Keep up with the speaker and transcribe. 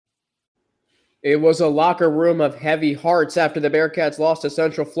It was a locker room of heavy hearts after the Bearcats lost to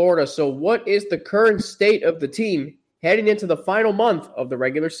Central Florida. So what is the current state of the team heading into the final month of the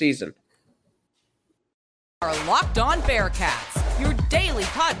regular season? Our Locked On Bearcats, your daily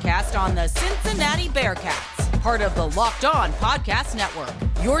podcast on the Cincinnati Bearcats, part of the Locked On Podcast Network,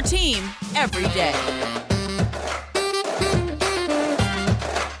 your team every day.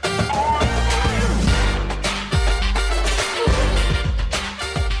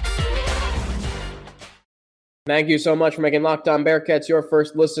 Thank you so much for making Locked On Bearcats your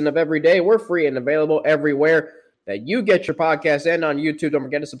first listen of every day. We're free and available everywhere that you get your podcast and on YouTube. Don't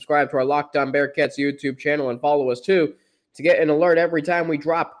forget to subscribe to our Locked On Bearcats YouTube channel and follow us too to get an alert every time we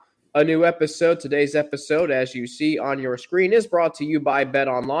drop a new episode. Today's episode, as you see on your screen, is brought to you by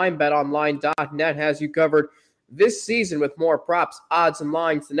BetOnline. BetOnline.net has you covered this season with more props, odds, and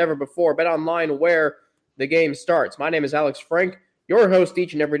lines than ever before. BetOnline, where the game starts. My name is Alex Frank, your host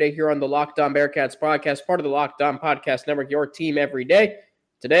each and every day here on the Locked On Bearcats podcast, part of the Locked On Podcast Network, your team every day.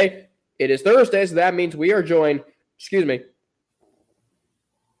 Today, it is Thursday, so that means we are joined,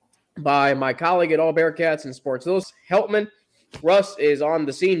 by my colleague at All Bearcats and Sports Illustrated, Heltman. Russ is on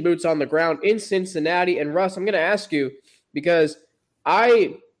the scene, boots on the ground in Cincinnati. And Russ, I'm going to ask you, because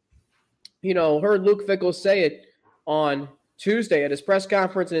I, heard Luke Fickell say it on Tuesday at his press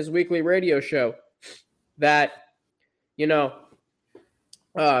conference and his weekly radio show that,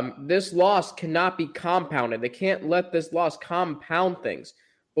 this loss cannot be compounded. They can't let this loss compound things.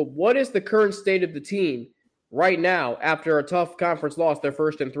 But what is the current state of the team right now after a tough conference loss, their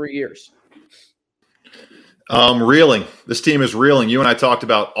first in 3 years? Reeling. This team is reeling. You and I talked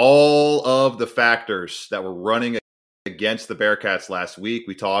about all of the factors that were running against the Bearcats last week.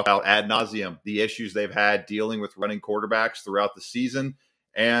 We talked about ad nauseum, the issues they've had dealing with running quarterbacks throughout the season.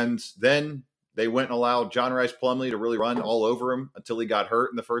 And then they went and allowed John Rice Plumlee to really run all over him until he got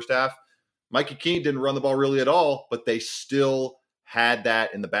hurt in the first half. Mikey Keene didn't run the ball really at all, but they still had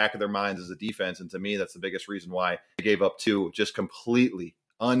that in the back of their minds as a defense. And to me, that's the biggest reason why they gave up two just completely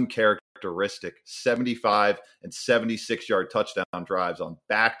uncharacteristic 75 and 76-yard touchdown drives on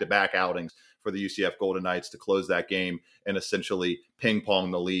back-to-back outings for the UCF Golden Knights to close that game and essentially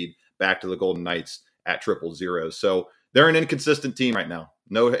ping-pong the lead back to the Golden Knights at 0-0. So they're an inconsistent team right now.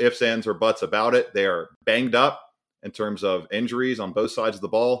 No ifs, ands, or buts about it. They are banged up in terms of injuries on both sides of the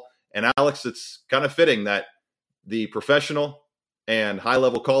ball. And Alex, it's kind of fitting that the professional and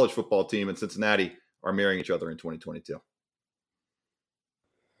high-level college football team in Cincinnati are mirroring each other in 2022.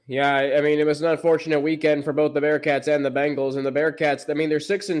 Yeah, it was an unfortunate weekend for both the Bearcats and the Bengals. And the Bearcats, they're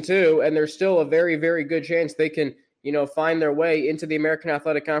 6-2, and there's still a very, very good chance they can, find their way into the American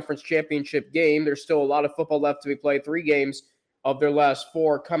Athletic Conference Championship game. There's still a lot of football left to be played. 3 games of their last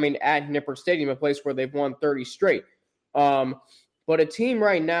 4 coming at Nippert Stadium, a place where they've won 30 straight. But a team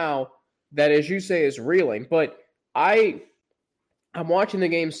right now that, as you say, is reeling. But I'm watching the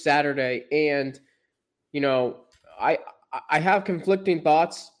game Saturday, and, I have conflicting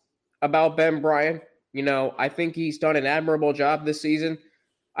thoughts about Ben Bryant. I think he's done an admirable job this season.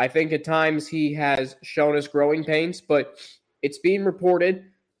 I think at times he has shown us growing pains, but it's being reported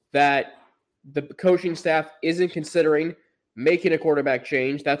that the coaching staff isn't considering making a quarterback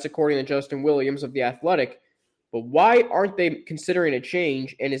change. That's according to Justin Williams of The Athletic. But why aren't they considering a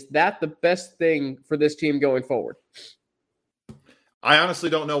change, and is that the best thing for this team going forward? I honestly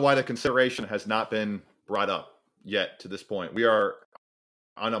don't know why the consideration has not been brought up yet to this point. We are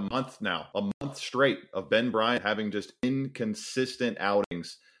on a month straight of Ben Bryant having just inconsistent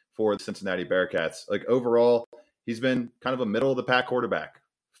outings for the Cincinnati Bearcats. Like overall, he's been kind of a middle of the pack quarterback.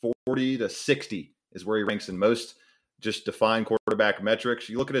 40 to 60 is where he ranks in most just defined quarterback metrics.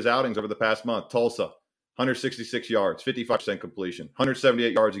 You look at his outings over the past month. Tulsa, 166 yards, 55% completion,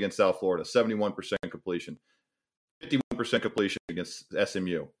 178 yards against South Florida, 71% completion, 51% completion against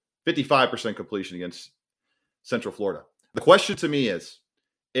SMU, 55% completion against Central Florida. The question to me is,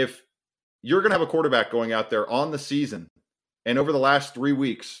 if you're going to have a quarterback going out there on the season and over the last 3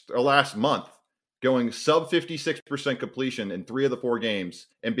 weeks or last month going sub 56% completion in 3 of the 4 games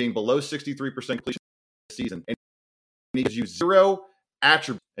and being below 63% completion this season, and he gives you 0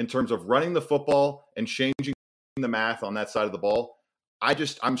 attribute in terms of running the football and changing the math on that side of the ball,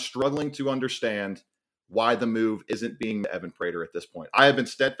 I'm struggling to understand why the move isn't being Evan Prater at this point. I have been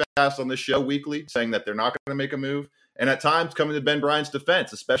steadfast on this show weekly saying that they're not going to make a move. And at times coming to Ben Bryant's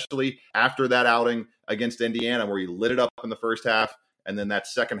defense, especially after that outing against Indiana where he lit it up in the first half. And then that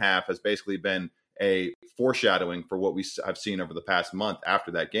second half has basically been a foreshadowing for what I've seen over the past month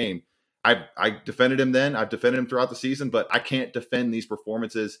after that game. I defended him then. I've defended him throughout the season, but I can't defend these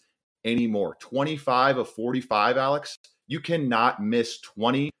performances anymore. 25 of 45, Alex. You cannot miss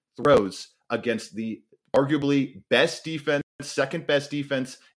 20 throws against the arguably best defense, second best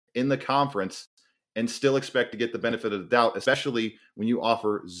defense in the conference, and still expect to get the benefit of the doubt, especially when you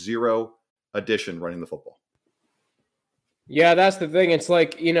offer zero addition running the football. Yeah, that's the thing. It's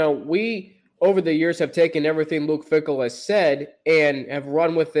like, we over the years have taken everything Luke Fickell has said and have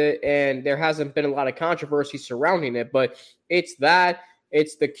run with it, and there hasn't been a lot of controversy surrounding it, but it's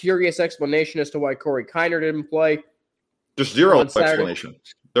the curious explanation as to why Corey Kiner didn't play. Just zero explanation.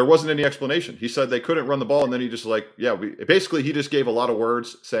 There wasn't any explanation. He said they couldn't run the ball, and then he just he just gave a lot of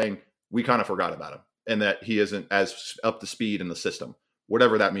words saying we kind of forgot about him and that he isn't as up to speed in the system,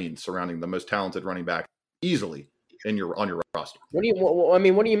 whatever that means, surrounding the most talented running back easily on your roster. What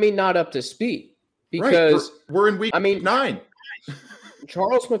do you mean not up to speed? Because right. We're in week 9.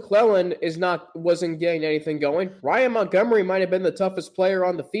 Charles McClellan wasn't getting anything going. Ryan Montgomery might have been the toughest player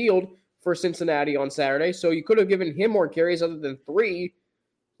on the field for Cincinnati on Saturday, so you could have given him more carries other than 3.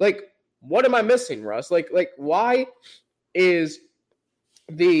 Like, what am I missing, Russ? Like why is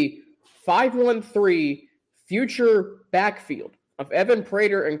the 5-1-3 future backfield of Evan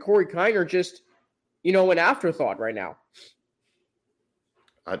Prater and Corey Kiner just, an afterthought right now?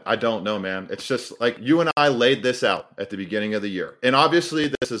 I don't know, man. It's just like you and I laid this out at the beginning of the year. And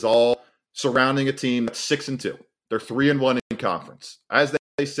obviously this is all surrounding a team that's 6-2. They're 3-1 in conference. As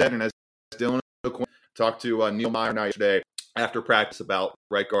they said, and as Dylan talked to Neil Meyer yesterday after practice about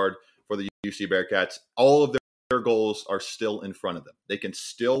right guard for the UC Bearcats, all of their goals are still in front of them. They can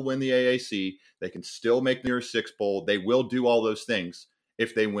still win the AAC. They can still make the Year 6 Bowl. They will do all those things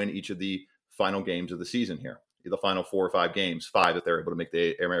if they win each of the final games of the season here. The final 4 or 5 games, 5 if they're able to make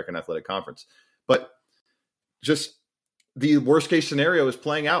the American Athletic Conference. But just the worst case scenario is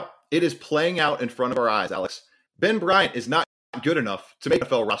playing out. It is playing out in front of our eyes, Alex. Ben Bryant is not good enough to make an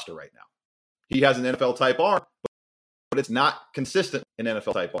NFL roster right now. He has an NFL type arm, but it's not consistent in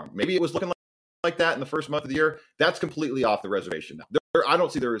NFL type arm. Maybe it was looking like that in the first month of the year. That's completely off the reservation now. I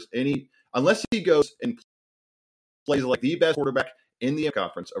don't see there is any, unless he goes and plays like the best quarterback in the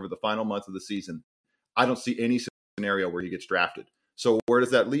conference over the final month of the season, I don't see any scenario where he gets drafted. So where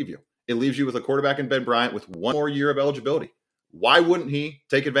does that leave you? It leaves you with a quarterback in Ben Bryant with one more year of eligibility. Why wouldn't he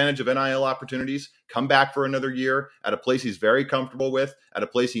take advantage of NIL opportunities, come back for another year at a place he's very comfortable with, at a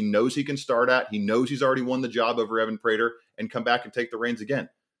place he knows he can start at, he knows he's already won the job over Evan Prater, and come back and take the reins again?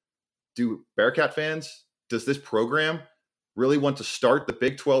 Do Bearcat fans, does this program really want to start the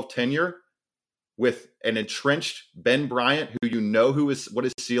Big 12 tenure with an entrenched Ben Bryant, who what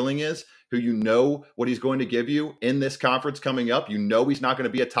his ceiling is, who what he's going to give you in this conference coming up? He's not going to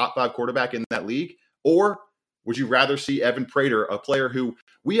be a top 5 quarterback in that league. Or would you rather see Evan Prater, a player who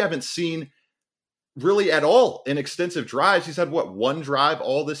we haven't seen really at all in extensive drives? He's had, one drive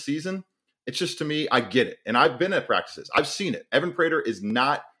all this season? It's just, to me, I get it. And I've been at practices. I've seen it. Evan Prater is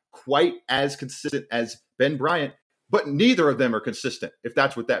not quite as consistent as Ben Bryant, but neither of them are consistent, if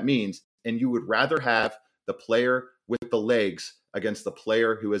that's what that means. And you would rather have the player with the legs against the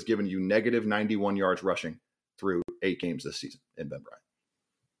player who has given you negative 91 yards rushing through 8 games this season in Ben Bryant.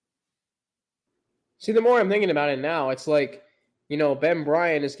 See, the more I'm thinking about it now, it's like, Ben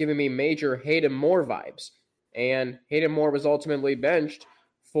Bryant is giving me major Hayden Moore vibes. And Hayden Moore was ultimately benched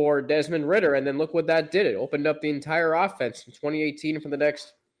for Desmond Ridder. And then look what that did. It opened up the entire offense in 2018 for the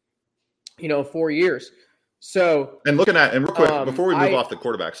next, 4 years. So, and real quick, before we move off the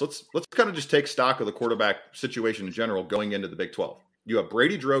quarterbacks, let's kind of just take stock of the quarterback situation in general going into the Big 12. You have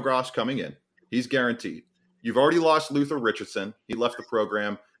Brady Drogosz coming in. He's guaranteed. You've already lost Luther Richardson. He left the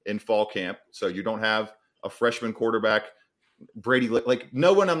program in fall camp. So you don't have a freshman quarterback. Brady, like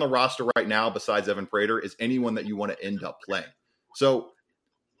no one on the roster right now besides Evan Prater is anyone that you want to end up playing. So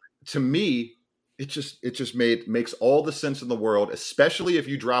to me, it just makes all the sense in the world, especially if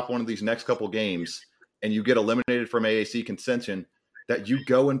you drop one of these next couple games and you get eliminated from AAC contention, that you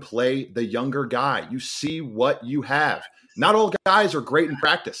go and play the younger guy. You see what you have. Not all guys are great in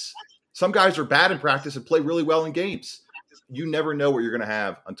practice. Some guys are bad in practice and play really well in games. You never know what you're going to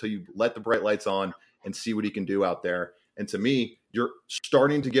have until you let the bright lights on and see what he can do out there. And to me, you're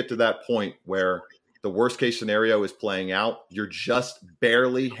starting to get to that point where the worst case scenario is playing out. You're just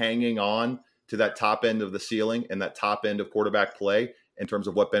barely hanging on to that top end of the ceiling and that top end of quarterback play in terms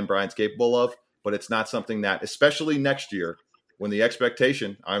of what Ben Bryant's capable of. But it's not something that, especially next year, when the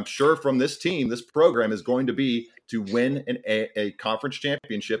expectation, I'm sure from this team, this program is going to be to win a conference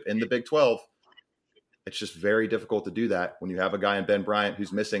championship in the Big 12. It's just very difficult to do that when you have a guy in Ben Bryant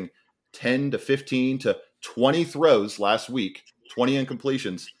who's missing 10 to 15 to 20 throws last week, 20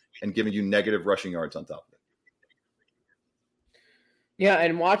 incompletions, and giving you negative rushing yards on top of it. Yeah,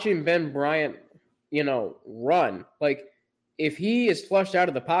 and watching Ben Bryant, run, like if he is flushed out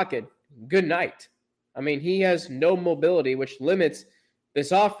of the pocket, good night. I mean, he has no mobility, which limits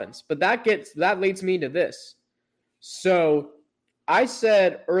this offense. But that leads me to this. So I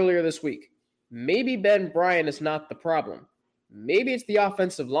said earlier this week, maybe Ben Bryant is not the problem. Maybe it's the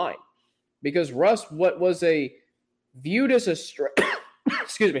offensive line. Because Russ, what was viewed as a strength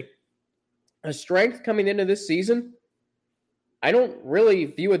coming into this season, I don't really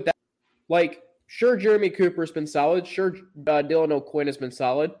view it that. Like, sure, Jeremy Cooper's been solid. Sure, Dylan O'Quinn has been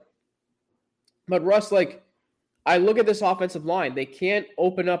solid. But Russ, like, I look at this offensive line. They can't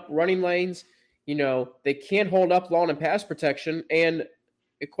open up running lanes. They can't hold up long in pass protection. And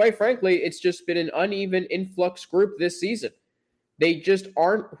quite frankly, it's just been an uneven influx group this season. They just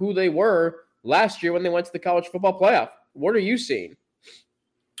aren't who they were last year when they went to the college football playoff. What are you seeing?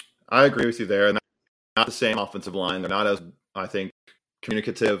 I agree with you there. Not the same offensive line. They're not as, I think,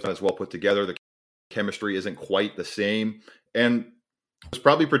 communicative, as well put together. The chemistry isn't quite the same. And it's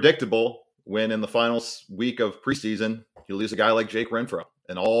probably predictable when in the final week of preseason, you lose a guy like Jake Renfro,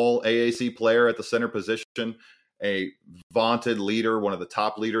 an all AAC player at the center position, a vaunted leader, one of the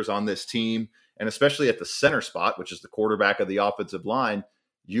top leaders on this team, and especially at the center spot, which is the quarterback of the offensive line,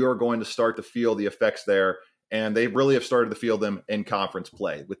 you are going to start to feel the effects there. And they really have started to feel them in conference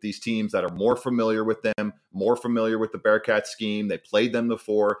play with these teams that are more familiar with them, more familiar with the Bearcats scheme. They played them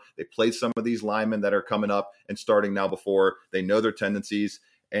before. They played some of these linemen that are coming up and starting now before. They know their tendencies.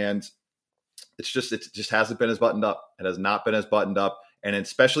 And it just hasn't been as buttoned up. It has not been as buttoned up. And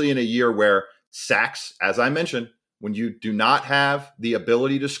especially in a year where sacks, as I mentioned, when you do not have the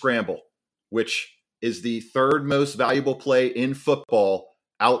ability to scramble, which is the third most valuable play in football,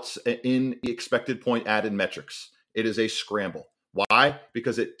 out in expected point added metrics, it is a scramble. Why?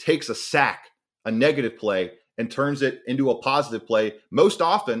 Because it takes a sack, a negative play, and turns it into a positive play, most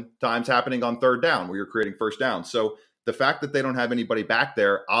often times happening on third down where you're creating first down. So the fact that they don't have anybody back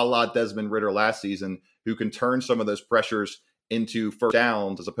there, a la Desmond Ridder last season, who can turn some of those pressures into first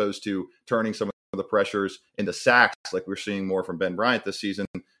downs as opposed to turning some of the pressures into sacks like we're seeing more from Ben Bryant this season,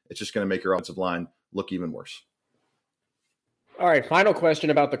 it's just going to make your offensive line look even worse. All right, final question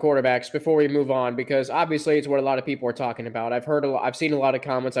about the quarterbacks before we move on, because obviously it's what a lot of people are talking about. I've seen a lot of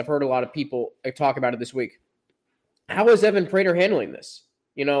comments. I've heard a lot of people talk about it this week. How is Evan Prater handling this?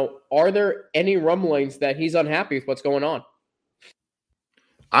 Are there any rumblings that he's unhappy with what's going on?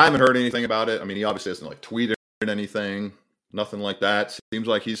 I haven't heard anything about it. I mean, he obviously hasn't tweeted anything, nothing like that. Seems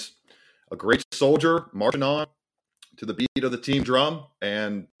like he's a great soldier marching on to the beat of the team drum.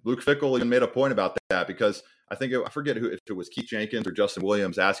 And Luke Fickell even made a point about that because I forget if it was Keith Jenkins or Justin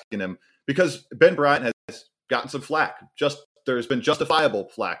Williams asking him, because Ben Bryant has gotten some flack. There's been justifiable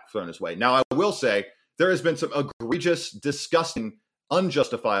flack thrown his way. Now, I will say there has been some egregious, disgusting,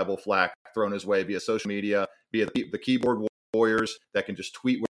 unjustifiable flack thrown his way via social media, via the keyboard warriors that can just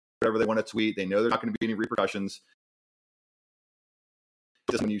tweet whatever they want to tweet. They know there's not going to be any repercussions.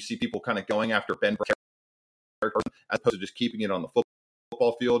 When you see people kind of going after Ben Bryant as opposed to just keeping it on the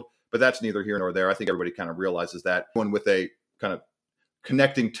football field. But that's neither here nor there. I think everybody kind of realizes that. One with a kind of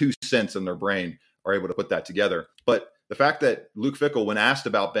connecting 2 cents in their brain are able to put that together. But the fact that Luke Fickell, when asked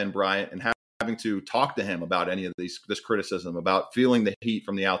about Ben Bryant and having to talk to him about any of this criticism, about feeling the heat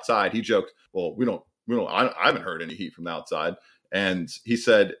from the outside, he joked, well, I haven't heard any heat from the outside. And he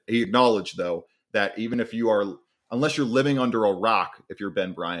acknowledged, though, that even if unless you're living under a rock, if you're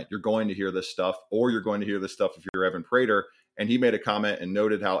Ben Bryant, you're going to hear this stuff, or you're going to hear this stuff if you're Evan Prater. And he made a comment and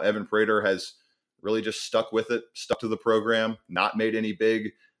noted how Evan Prater has really just stuck with it, stuck to the program, not made any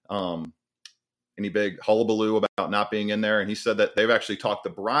big hullabaloo about not being in there. And he said that they've actually talked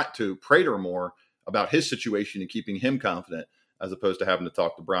to Prater more about his situation and keeping him confident as opposed to having to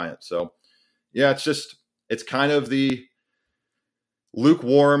talk to Bryant. So, yeah, it's kind of the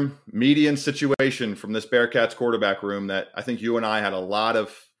lukewarm median situation from this Bearcats quarterback room that I think you and I had a lot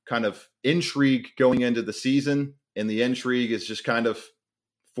of kind of intrigue going into the season. And the intrigue is just kind of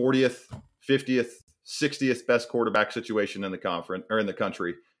 40th, 50th, 60th best quarterback situation in the conference or in the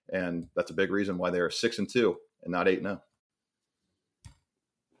country. And that's a big reason why they are 6-2 and not 8-0.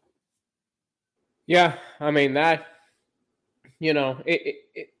 Yeah. I mean, that,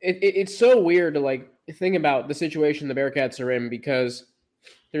 it's so weird to think about the situation the Bearcats are in, because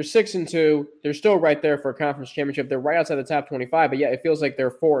they're 6-2. They're still right there for a conference championship. They're right outside the top 25, but yeah, it feels like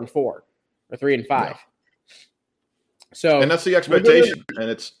they're 4-4 or 3-5. Yeah. So, and that's the expectation. And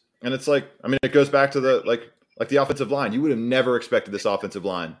it's like, I mean, it goes back to the, like the offensive line. You would have never expected this offensive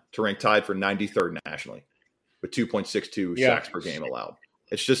line to rank tied for 93rd nationally with 2.62 sacks per game allowed.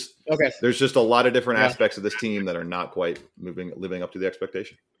 It's just, There's just a lot of different aspects of this team that are not quite living up to the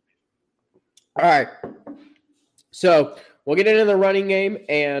expectation. All right. So we'll get into the running game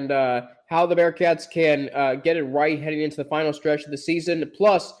and how the Bearcats can get it right heading into the final stretch of the season,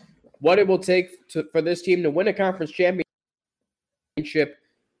 plus what it will take for this team to win a conference championship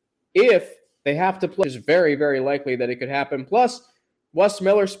if they have to play. It's very, very likely that it could happen. Plus, Wes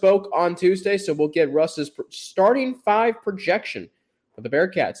Miller spoke on Tuesday, so we'll get Russ's starting five projection for the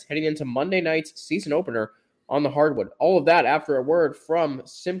Bearcats heading into Monday night's season opener on the hardwood. All of that after a word from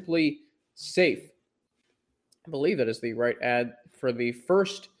Simply Safe. I believe that is the right ad for the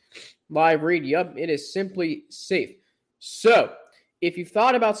first live read. Yup, it is Simply Safe. So, if you've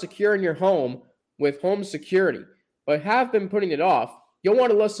thought about securing your home with home security, but have been putting it off, you'll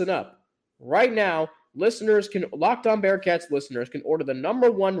want to listen up. Right now, Locked On Bearcats listeners can order the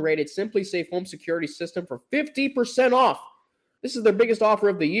 #1 rated Simply Safe home security system for 50% off. This is their biggest offer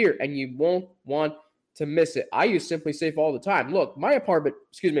of the year, and you won't want to miss it. I use Simply Safe all the time. Look, my apartment,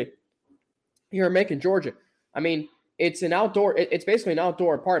 here in Macon, Georgia, I mean, it's basically an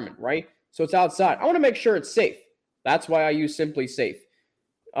outdoor apartment, right? So it's outside. I want to make sure it's safe. That's why I use Simply Safe.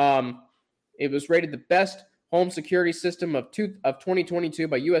 It was rated the best home security system of 2022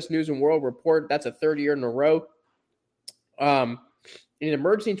 by U.S. News and World Report. That's a third year in a row. In an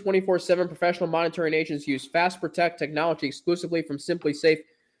emergency 24/7 professional monitoring agents use Fast Protect technology exclusively from Simply Safe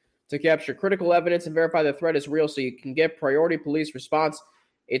to capture critical evidence and verify the threat is real so you can get priority police response.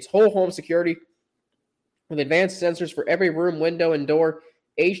 It's whole home security with advanced sensors for every room, window, and door,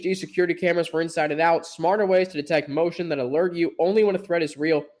 HD security cameras for inside and out, smarter ways to detect motion that alert you only when a threat is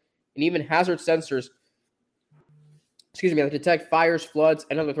real, and even hazard sensors that detect fires, floods,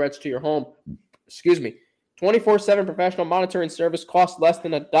 and other threats to your home. 24/7 professional monitoring service costs less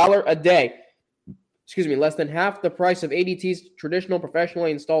than $1 a day. Less than half the price of ADT's traditional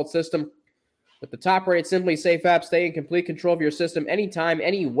professionally installed system. With the top-rated Simply Safe app, stay in complete control of your system anytime,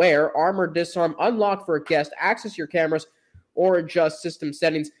 anywhere. Arm or disarm, unlock for a guest, access your cameras, or adjust system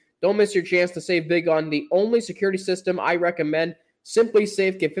settings. Don't miss your chance to save big on the only security system I recommend, Simply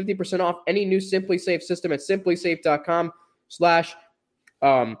Safe. Get 50% off any new Simply Safe system at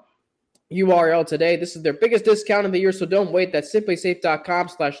simplysafe.com/URL today. This is their biggest discount of the year, so don't wait. That's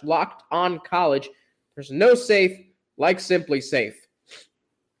simplysafe.com/lockedoncollege. There's no safe like Simply Safe.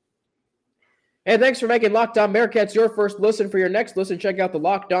 And thanks for making Locked On Bearcats your first listen. For your next listen, check out the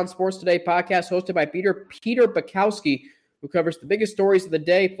Locked On Sports Today podcast hosted by Peter Bukowski, who covers the biggest stories of the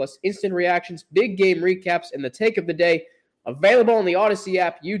day, plus instant reactions, big game recaps, and the take of the day. Available on the Odyssey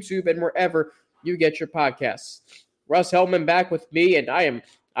app, YouTube, and wherever you get your podcasts. Russ Hellman back with me, and I am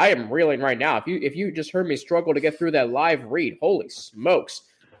reeling right now. If you just heard me struggle to get through that live read, holy smokes!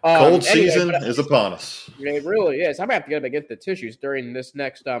 Cold season is upon us. It really is. I'm gonna have to get the tissues during this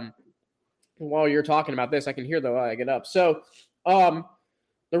next. While you're talking about this, I can hear the I get up. So,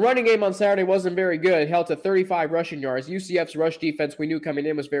 the running game on Saturday wasn't very good. Held to 35 rushing yards. UCF's rush defense we knew coming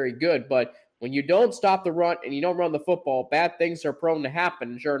in was very good, but when you don't stop the run and you don't run the football, bad things are prone to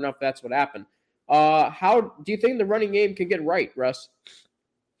happen. And sure enough, that's what happened. How do you think the running game can get right, Russ?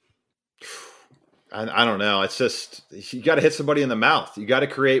 I don't know. It's just you got to hit somebody in the mouth. You got to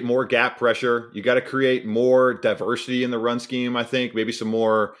create more gap pressure. You got to create more diversity in the run scheme, I think. Maybe some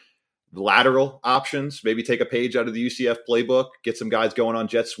more lateral options. Maybe take a page out of the UCF playbook, get some guys going on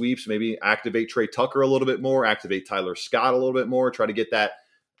jet sweeps, maybe activate Trey Tucker a little bit more, activate Tyler Scott a little bit more, try to get that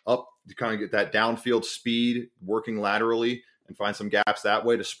up to kind of get that downfield speed working laterally and find some gaps that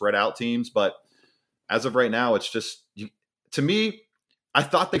way to spread out teams. But as of right now, it's just, to me, I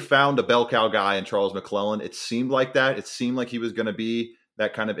thought they found a bell cow guy in Charles McClellan. It seemed like that. It seemed like he was going to be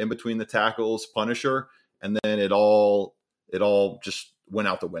that kind of in between the tackles punisher. And then it all just went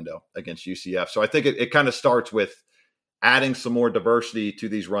out the window against UCF. So I think it kind of starts with adding some more diversity to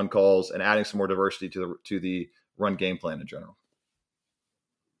these run calls and adding some more diversity to the run game plan in general.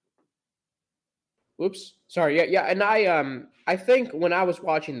 Oops. Sorry. Yeah. And I think when I was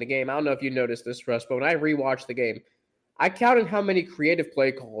watching the game, I don't know if you noticed this, Russ, but when I rewatched the game, I counted how many creative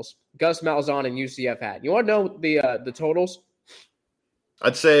play calls Gus Malzahn and UCF had. You want to know the totals?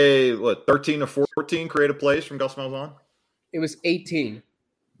 I'd say, 13 or 14 creative plays from Gus Malzahn? It was 18.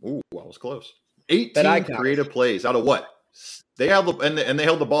 Ooh, I was close. 18 creative plays out of what? They held they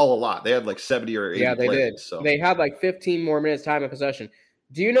held the ball a lot. They had like 70 or 80 Yeah, they plays, did. So. They had like 15 more minutes time of possession.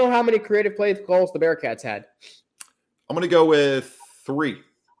 Do you know how many creative play calls the Bearcats had? I'm going to go with 3.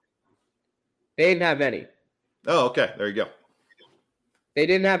 They didn't have any. Oh, okay. There you go. They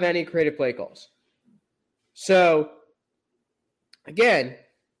didn't have any creative play calls. So, again,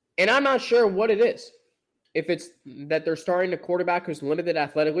 and I'm not sure what it is. If it's that they're starting a quarterback who's limited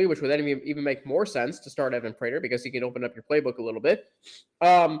athletically, which would then even make more sense to start Evan Prater because he can open up your playbook a little bit.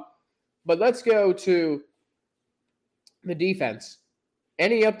 But let's go to the defense.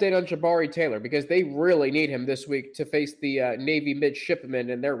 Any update on Jabari Taylor? Because they really need him this week to face the Navy midshipmen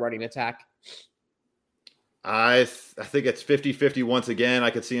in their running attack. I think it's 50-50 once again. I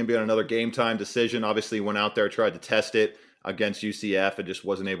could see him being another game time decision. Obviously, went out there, tried to test it against UCF, and just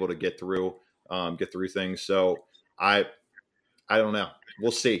wasn't able to get through things. So I don't know.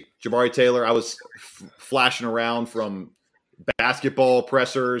 We'll see. Jabari Taylor, I was flashing around from basketball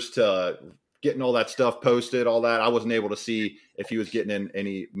pressers to getting all that stuff posted, all that. I wasn't able to see if he was getting in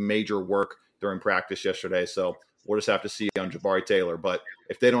any major work during practice yesterday. So we'll just have to see on Jabari Taylor. But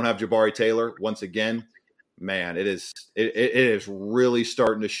if they don't have Jabari Taylor, once again, man, it is really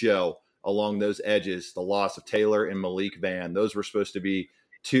starting to show along those edges, the loss of Taylor and Malik Vann. Those were supposed to be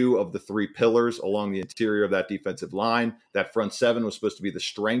two of the three pillars along the interior of that defensive line. That front seven was supposed to be the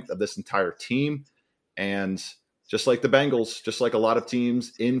strength of this entire team. And just like the Bengals, just like a lot of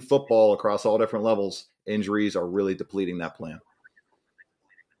teams in football across all different levels, injuries are really depleting that plan.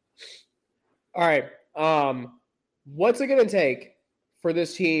 All right. What's it going to take for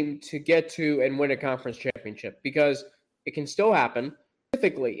this team to get to and win a conference championship? Because it can still happen.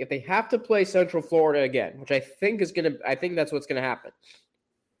 Specifically, if they have to play Central Florida again, which I think that's what's going to happen.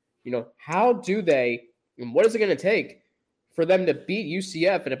 How do they, and what is it going to take for them to beat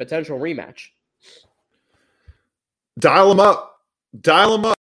UCF in a potential rematch? Dial them up,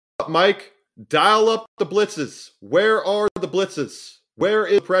 Mike. Dial up the blitzes. Where are the blitzes? Where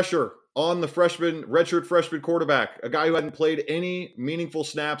is pressure on the redshirt freshman quarterback, a guy who hadn't played any meaningful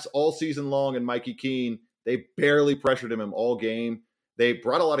snaps all season long in Mikey Keene? They barely pressured him all game. They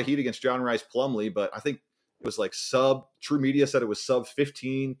brought a lot of heat against John Rice Plumlee, but I think it was like True Media said it was sub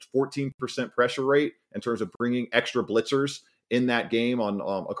 14% pressure rate in terms of bringing extra blitzers in that game on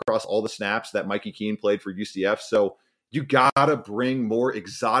across all the snaps that Mikey Keene played for UCF. So you got to bring more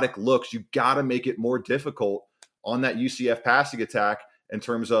exotic looks. You got to make it more difficult on that UCF passing attack in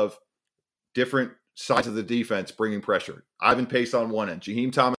terms of different sides of the defense bringing pressure. Ivan Pace on one end,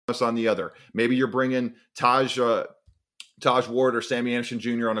 Jaheim Thomas on the other. Maybe you're bringing Taj Ward or Sammy Anderson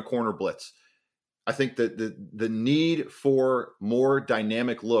Jr. on a corner blitz. I think that the need for more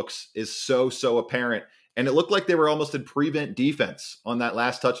dynamic looks is so apparent. And it looked like they were almost in prevent defense on that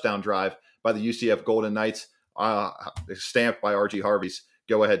last touchdown drive by the UCF Golden Knights, stamped by R.G. Harvey's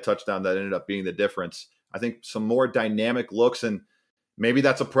go-ahead touchdown that ended up being the difference. I think some more dynamic looks, and maybe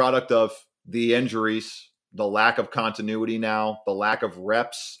that's a product of the injuries, the lack of continuity now, the lack of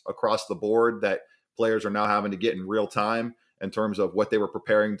reps across the board that players are now having to get in real time in terms of what they were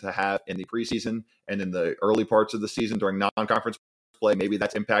preparing to have in the preseason and in the early parts of the season during non-conference play. Maybe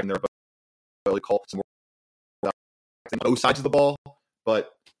that's impacting their ability to call some more on both sides of the ball,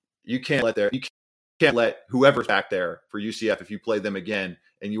 but you can't let whoever's back there for UCF, if you play them again,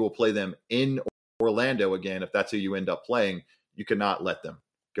 and you will play them in Orlando again, if that's who you end up playing, you cannot let them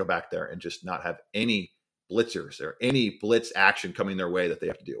go back there and just not have any blitzers or any blitz action coming their way that they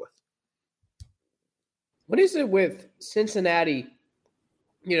have to deal with. What is it with Cincinnati,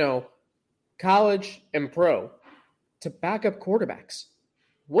 college and pro, to back up quarterbacks?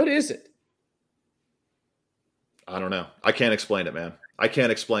 What is it? I don't know. I can't explain it, man. I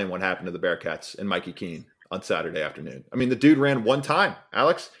can't explain what happened to the Bearcats and Mikey Keene on Saturday afternoon. I mean, the dude ran one time,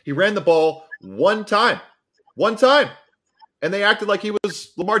 Alex. He ran the ball one time. And they acted like he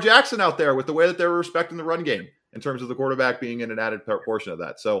was Lamar Jackson out there with the way that they were respecting the run game in terms of the quarterback being in an added portion of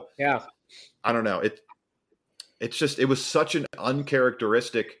that. So, yeah, I don't know. It was such an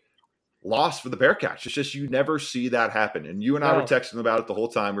uncharacteristic loss for the Bearcats. It's just, you never see that happen. And you and I were texting about it the whole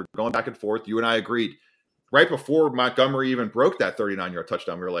time. We're going back and forth. You and I agreed right before Montgomery even broke that 39-yard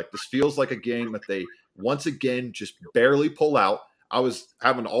touchdown. We were like, this feels like a game that they once again just barely pull out. I was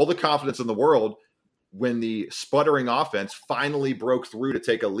having all the confidence in the world when the sputtering offense finally broke through to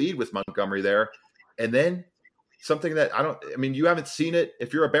take a lead with Montgomery there. And then something that you haven't seen it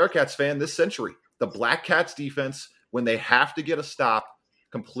if you're a Bearcats fan this century. The Black Cats defense, when they have to get a stop,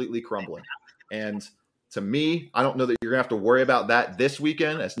 completely crumbling. And to me, I don't know that you're going to have to worry about that this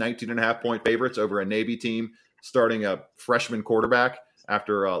weekend as 19.5-point favorites over a Navy team starting a freshman quarterback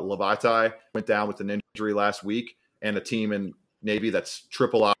after Levitai went down with an injury last week, and a team in Navy that's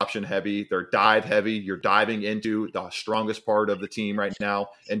triple option heavy. They're dive heavy. You're diving into the strongest part of the team right now,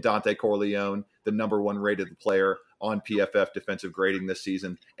 and Dante Corleone, the number one rated player on PFF defensive grading this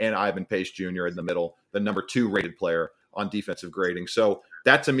season, and Ivan Pace Jr. in the middle, the number 2 rated player on defensive grading. So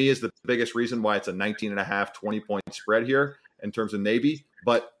that to me is the biggest reason why it's a 19.5, 20-point spread here in terms of Navy.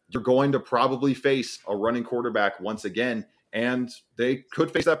 But you're going to probably face a running quarterback once again, and they could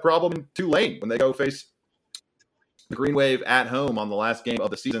face that problem in Tulane when they go face the Green Wave at home on the last game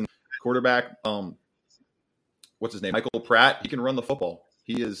of the season. Quarterback what's his name? Michael Pratt. He can run the football.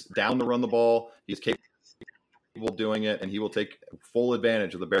 He is down to run the ball. He's capable of doing it, and he will take full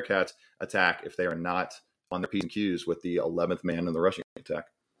advantage of the Bearcats attack if they are not on their P's and Q's with the 11th man in the rushing attack.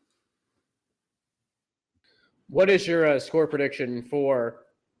 What is your score prediction for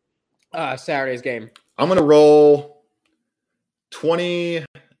Saturday's game? I'm going to roll 28-15.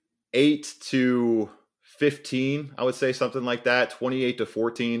 I would say something like that,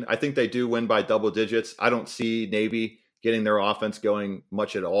 28-14. I think they do win by double digits. I don't see Navy getting their offense going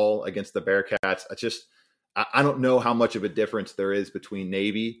much at all against the Bearcats. I don't know how much of a difference there is between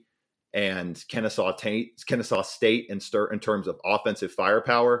Navy and Kennesaw State in terms of offensive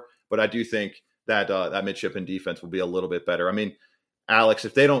firepower, but I do think that that midshipman defense will be a little bit better. I mean, Alex,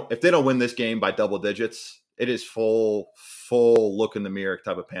 if they don't win this game by double digits, it is full look in the mirror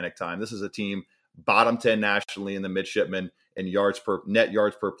type of panic time. This is a team bottom 10 nationally in the midshipman and net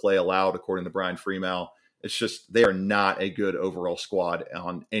yards per play allowed, according to Brian Freemal. It's just they are not a good overall squad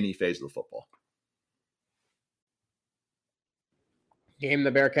on any phase of the football. Game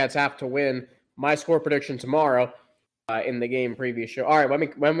the Bearcats have to win. My score prediction tomorrow in the game preview show. All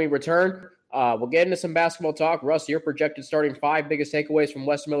right, when we return, we'll get into some basketball talk. Russ, your projected starting 5 biggest takeaways from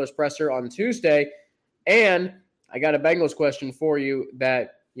Wes Miller's presser on Tuesday. And I got a Bengals question for you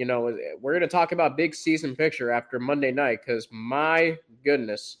that, we're going to talk about big season picture after Monday night because, my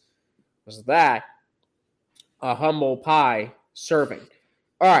goodness, was that a humble pie serving.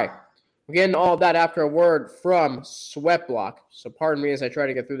 All right, we're getting all of that after a word from Sweatblock. So pardon me as I try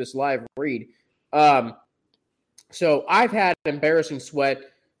to get through this live read. So I've had embarrassing sweat,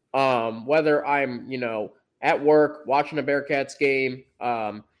 whether I'm, at work watching a Bearcats game,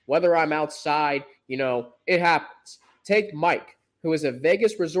 whether I'm outside, it happens. Take Mike, who is a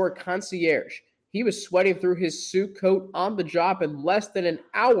Vegas resort concierge. He was sweating through his suit coat on the job in less than an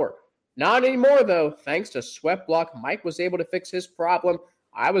hour. Not anymore, though. Thanks to Sweatblock, Mike was able to fix his problem.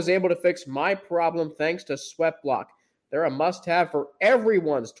 I was able to fix my problem thanks to Sweatblock. They're a must-have for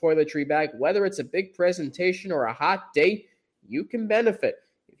everyone's toiletry bag. Whether it's a big presentation or a hot date, you can benefit.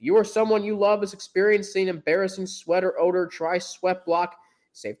 If you or someone you love is experiencing embarrassing sweat or odor, try Sweatblock.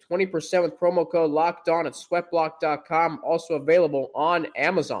 Save 20% with promo code LOCKEDON at sweatblock.com. Also available on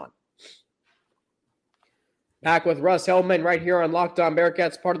Amazon. Back with Russ Hellman right here on Locked On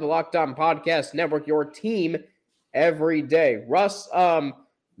Bearcats, part of the Locked On Podcast Network, your team every day. Russ,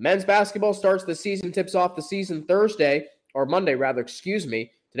 men's basketball starts the season, tips off the season Thursday, or Monday rather, excuse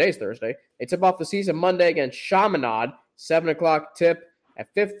me. Today's Thursday. They tip off the season Monday against Chaminade, 7 o'clock tip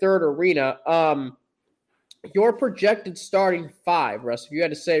at Fifth Third Arena. Your projected starting 5, Russ, if you had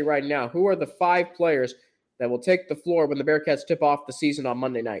to say right now, who are the 5 players that will take the floor when the Bearcats tip off the season on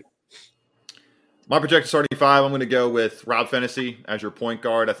Monday night? My projected starting 5, I'm going to go with Rob Fennessy as your point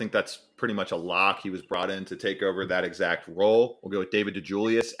guard. I think that's pretty much a lock. He was brought in to take over that exact role. We'll go with David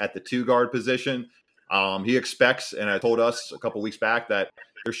DeJulius at the 2-guard position. He expects, and I told us a couple weeks back, that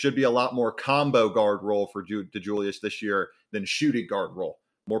there should be a lot more combo guard role for DeJulius this year than shooting guard role.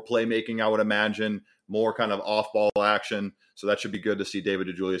 More playmaking, I would imagine, more kind of off-ball action. So that should be good to see David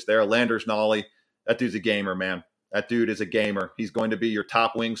DeJulius there. Landers Nolly, that dude's a gamer, man. That dude is a gamer. He's going to be your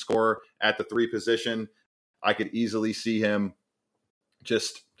top wing scorer at the 3 position. I could easily see him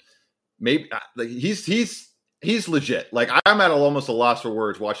just maybe like he's legit. Like I'm at almost a loss for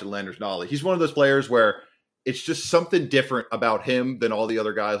words watching Landers Nolly. He's one of those players where it's just something different about him than all the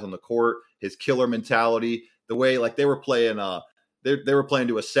other guys on the court. His killer mentality, the way like they were playing they were playing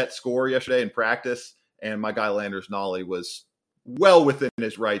to a set score yesterday in practice, and my guy Landers Nolly was well within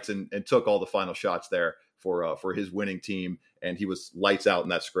his rights and took all the final shots there for his winning team, and he was lights out in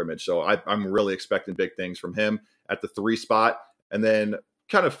that scrimmage. So I'm really expecting big things from him at the 3 spot. And then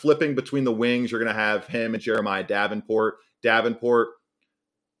kind of flipping between the wings, you're going to have him and Jeremiah Davenport. Davenport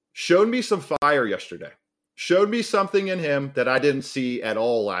showed me some fire yesterday. Showed me something in him that I didn't see at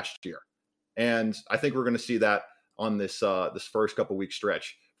all last year. And I think we're going to see that on this first couple week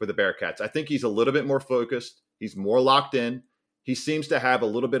stretch for the Bearcats. I think he's a little bit more focused. He's more locked in. He seems to have a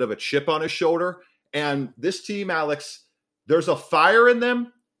little bit of a chip on his shoulder. And this team, Alex, there's a fire in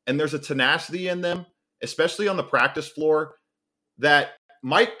them and there's a tenacity in them, especially on the practice floor, that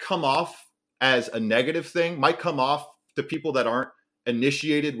might come off as a negative thing, might come off to people that aren't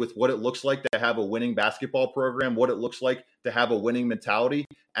initiated with what it looks like to have a winning basketball program, what it looks like to have a winning mentality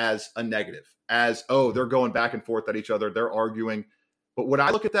as a negative, as, oh, they're going back and forth at each other, they're arguing. But when I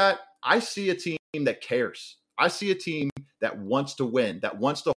look at that, I see a team that cares. I see a team that wants to win, that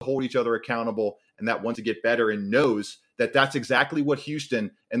wants to hold each other accountable, and that wants to get better and knows that that's exactly what Houston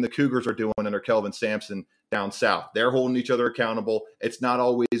and the Cougars are doing under Kelvin Sampson down south. They're holding each other accountable. It's not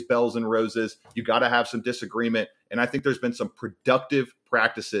always bells and roses. You got to have some disagreement. And I think there's been some productive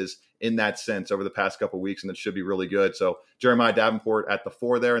practices in that sense over the past couple of weeks, and it should be really good. So Jeremiah Davenport at the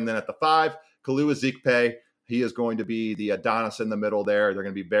 4 there. And then at the 5, Kalu Ezikpe. He is going to be the Adonis in the middle there. They're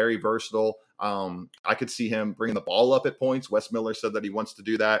going to be very versatile. I could see him bringing the ball up at points. Wes Miller said that he wants to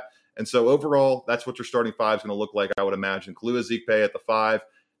do that. And so overall, that's what your starting 5 is going to look like, I would imagine. Kalu Ezikpe at the 5,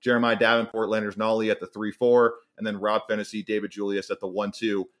 Jeremiah Davenport, Landers Nolly at the 3-4, and then Rob Fennessy, David Julius at the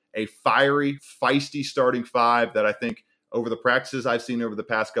 1-2. A fiery, feisty starting 5 that I think over the practices I've seen over the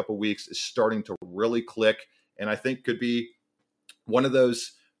past couple of weeks is starting to really click, and I think could be one of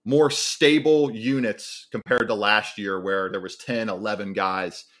those more stable units compared to last year where there was 10, 11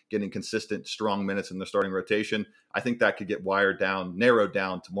 guys getting consistent, strong minutes in the starting rotation. I think that could get narrowed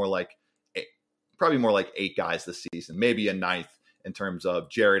down to more like probably more like 8 guys this season, maybe a 9th in terms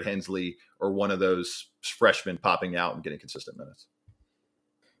of Jared Hensley or one of those freshmen popping out and getting consistent minutes.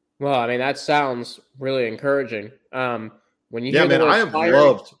 Well, I mean, that sounds really encouraging. When you I have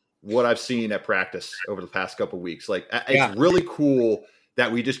loved what I've seen at practice over the past couple of weeks. Like, it's really cool that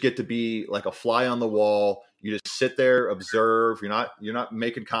we just get to be like a fly on the wall. You just sit there, observe. You're not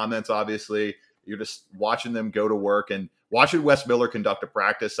making comments, obviously. You're just watching them go to work and watching Wes Miller conduct a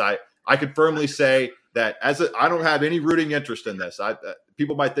practice. I could firmly say that I don't have any rooting interest in this.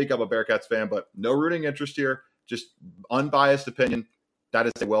 People might think I'm a Bearcats fan, but no rooting interest here. Just unbiased opinion. That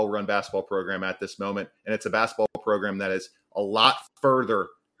is a well-run basketball program at this moment, and it's a basketball program that is a lot further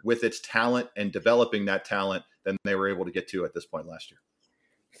with its talent and developing that talent than they were able to get to at this point last year.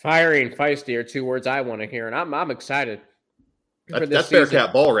 Fiery and feisty are 2 words I want to hear, and I'm excited. That's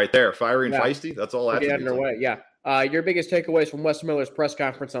Bearcat ball right there. Fiery and feisty. That's all I have to do. Yeah. Your biggest takeaways from Wes Miller's press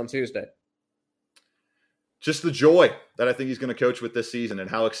conference on Tuesday? Just the joy that I think he's going to coach with this season and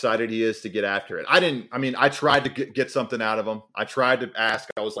how excited he is to get after it. I tried to get something out of him. I tried to ask.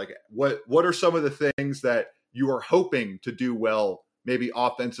 I was like, what are some of the things that you are hoping to do well, maybe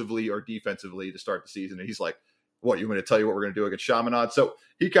offensively or defensively to start the season? And he's like, what, you want me to tell you what we're going to do against Chaminade? So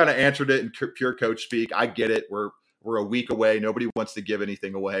he kind of answered it in pure coach speak. I get it. We're a week away. Nobody wants to give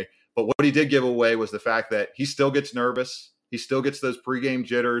anything away. But what he did give away was the fact that he still gets nervous. He still gets those pregame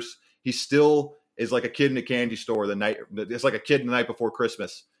jitters. He still is like a kid in a candy store it's like a kid the night before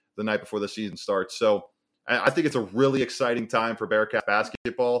Christmas, the night before the season starts. So I think it's a really exciting time for Bearcat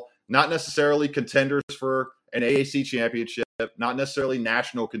basketball. Not necessarily contenders for an AAC championship, not necessarily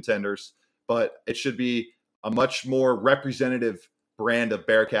national contenders, but it should be a much more representative brand of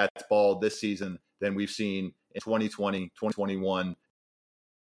Bearcats ball this season than we've seen in 2020, 2021,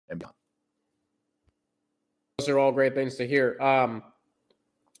 and beyond. Those are all great things to hear. I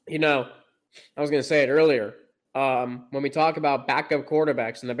was going to say it earlier. When we talk about backup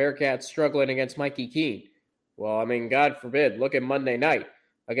quarterbacks and the Bearcats struggling against Mikey Keene, well, I mean, God forbid, look at Monday night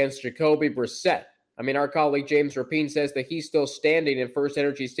against Jacoby Brissett. I mean, our colleague James Rapine says that he's still standing in First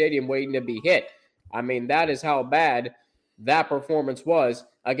Energy Stadium waiting to be hit. I mean, that is how bad that performance was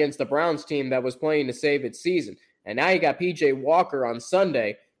against the Browns team that was playing to save its season. And now you got P.J. Walker on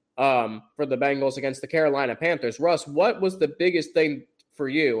Sunday for the Bengals against the Carolina Panthers. Russ, what was the biggest thing for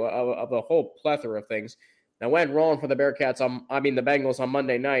you of the whole plethora of things that went wrong for the the Bengals on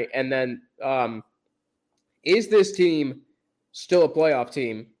Monday night? And then is this team still a playoff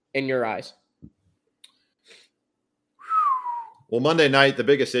team in your eyes? Well, Monday night, the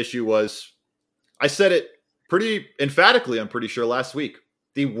biggest issue was, I said it pretty emphatically, I'm pretty sure, last week.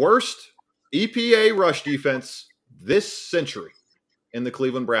 The worst EPA rush defense this century in the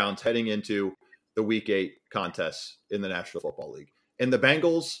Cleveland Browns heading into the Week 8 contests in the National Football League. And the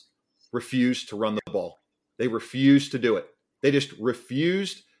Bengals refused to run the ball. They refused to do it. They just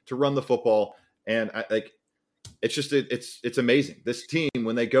refused to run the football. And it's amazing. This team,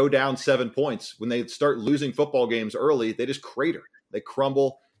 when they go down 7 points, when they start losing football games early, they just crater. They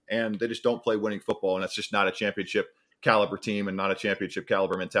crumble, and they just don't play winning football. And that's just not a championship caliber team and not a championship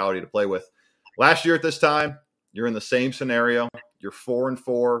caliber mentality to play with. Last year at this time, you're in the same scenario. You're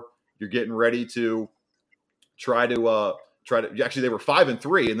 4-4. You're getting ready to try to actually, they were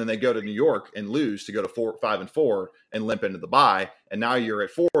 5-3, and then they go to New York and lose to go to 5-4 and limp into the bye. And now you're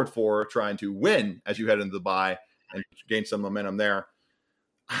at 4-4 trying to win as you head into the bye and gain some momentum there.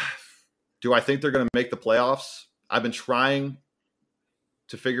 Do I think they're going to make the playoffs? I've been trying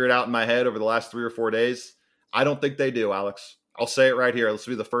to figure it out in my head over the last 3 or 4 days. I don't think they do, Alex. I'll say it right here. Let's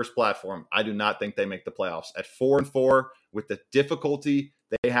be the first platform. I do not think they make the playoffs. At 4-4, with the difficulty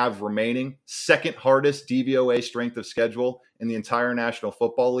they have remaining, second hardest DVOA strength of schedule in the entire National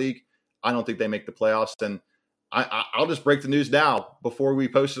Football League, I don't think they make the playoffs. And I'll just break the news now before we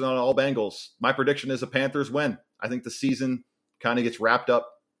post it on All Bengals. My prediction is the Panthers win. I think the season kind of gets wrapped up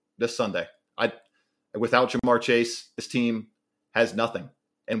this Sunday. Without Jamar Chase, this team has nothing.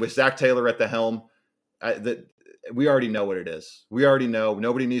 And with Zach Taylor at the helm, we already know what it is. We already know.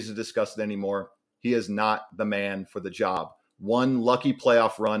 Nobody needs to discuss it anymore. He is not the man for the job. One lucky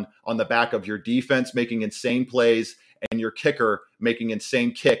playoff run on the back of your defense making insane plays and your kicker making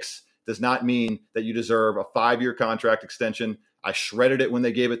insane kicks does not mean that you deserve a 5-year contract extension. I shredded it when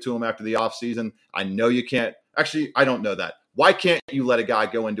they gave it to him after the offseason. I know you can't. Actually, I don't know that. Why can't you let a guy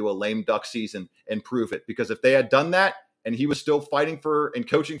go into a lame duck season and prove it? Because if they had done that and he was still fighting for and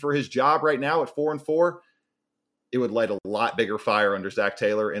coaching for his job right now at 4-4, it would light a lot bigger fire under Zach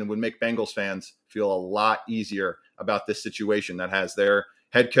Taylor and would make Bengals fans feel a lot easier about this situation that has their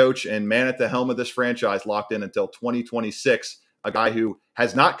head coach and man at the helm of this franchise locked in until 2026, a guy who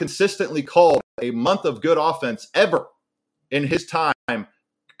has not consistently called a month of good offense ever in his time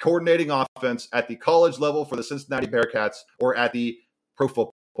coordinating offense at the college level for the Cincinnati Bearcats or at the pro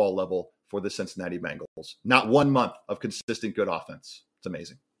football level for the Cincinnati Bengals. Not 1 month of consistent good offense. It's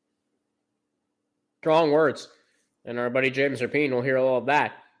amazing. Strong words. And our buddy James Rapine will hear all of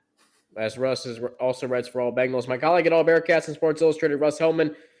that, as Russ is also writes for All Bengals. My colleague at All Bearcats and Sports Illustrated, Russ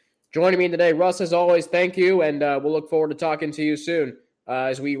Hellman, joining me today. Russ, as always, thank you, and we'll look forward to talking to you soon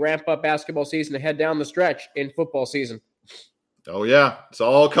as we ramp up basketball season and head down the stretch in football season. Oh, yeah. It's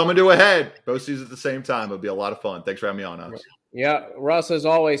all coming to a head. Both seasons at the same time. It'll be a lot of fun. Thanks for having me on, Alex. Yeah, Russ, as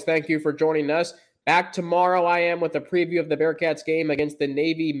always, thank you for joining us. Back tomorrow, I am with a preview of the Bearcats game against the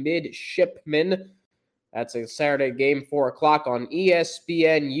Navy Midshipmen. That's a Saturday game, 4 o'clock on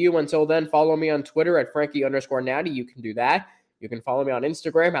ESPNU. Until then, follow me on Twitter at Frankie_Natty. You can do that. You can follow me on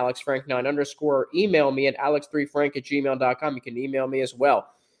Instagram, AlexFrank9_. Email me at alex3frank@gmail.com. You can email me as well.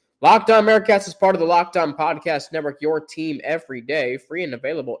 Locked On Bearcats is part of the Locked On Podcast Network, your team every day, free and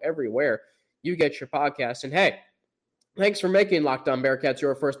available everywhere you get your podcast. And hey, thanks for making Locked On Bearcats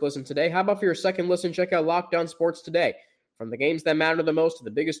your first listen today. How about for your second listen, check out Locked On Sports Today. From the games that matter the most to the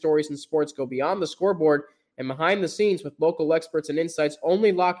biggest stories in sports, go beyond the scoreboard and behind the scenes with local experts and insights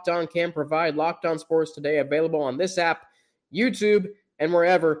only Locked On can provide. Locked On Sports Today, available on this app, YouTube, and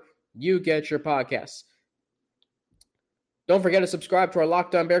wherever you get your podcasts. Don't forget to subscribe to our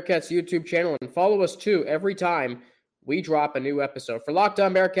Locked On Bearcats YouTube channel and follow us too every time we drop a new episode. For Locked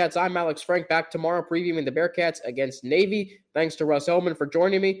On Bearcats, I'm Alex Frank, back tomorrow previewing the Bearcats against Navy. Thanks to Russ Hellman for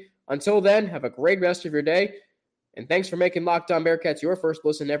joining me. Until then, have a great rest of your day. And thanks for making Locked On Bearcats your first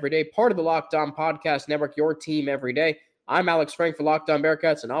listen every day, part of the Locked On Podcast Network, your team every day. I'm Alex Frank for Locked On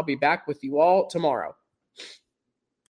Bearcats, and I'll be back with you all tomorrow.